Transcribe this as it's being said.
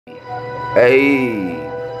Hey,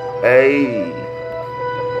 hey.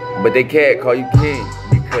 But they can't call you king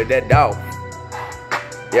because that Dolph.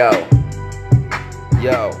 Yo,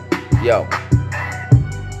 yo, yo.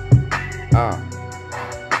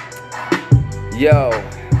 Yo.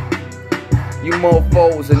 You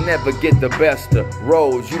mofos will never get the best of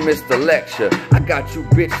Rhodes, you missed the lecture. I got you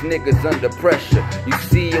bitch niggas under pressure. You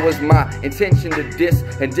see, it was my intention to diss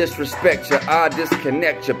and disrespect you. I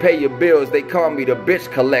disconnect you, pay your bills, they call me the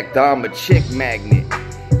bitch collector. I'm a chick magnet.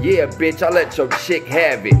 Yeah, bitch, I let your chick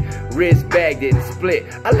have it. Wrist bagged it and split.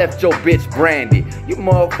 I left your bitch branded. You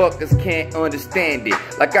motherfuckers can't understand it.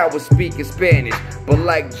 Like I was speaking Spanish, but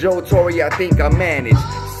like Joe Torre, I think I managed.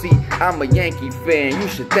 See, I'm a Yankee fan, you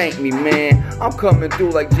should thank me, man. I'm coming through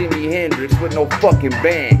like Jimi Hendrix with no fucking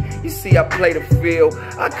band. You see, I play the field,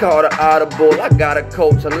 I call the audible. I gotta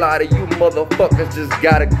coach, a lot of you motherfuckers just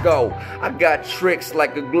gotta go. I got tricks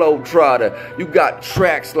like a globetrotter. You got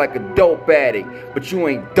tracks like a dope addict, but you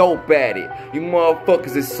ain't dope at it. You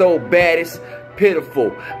motherfuckers is so bad, it's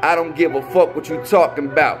pitiful. I don't give a fuck what you talking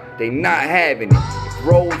about. They not having it.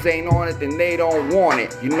 Rhodes ain't on it, then they don't want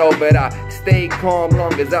it. You know, but I stay calm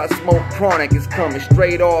long as I smoke chronic. It's coming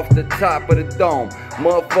straight off the top of the dome.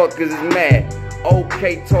 Motherfuckers is mad.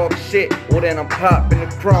 Okay, talk shit, well then I'm popping the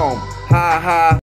chrome. Ha ha.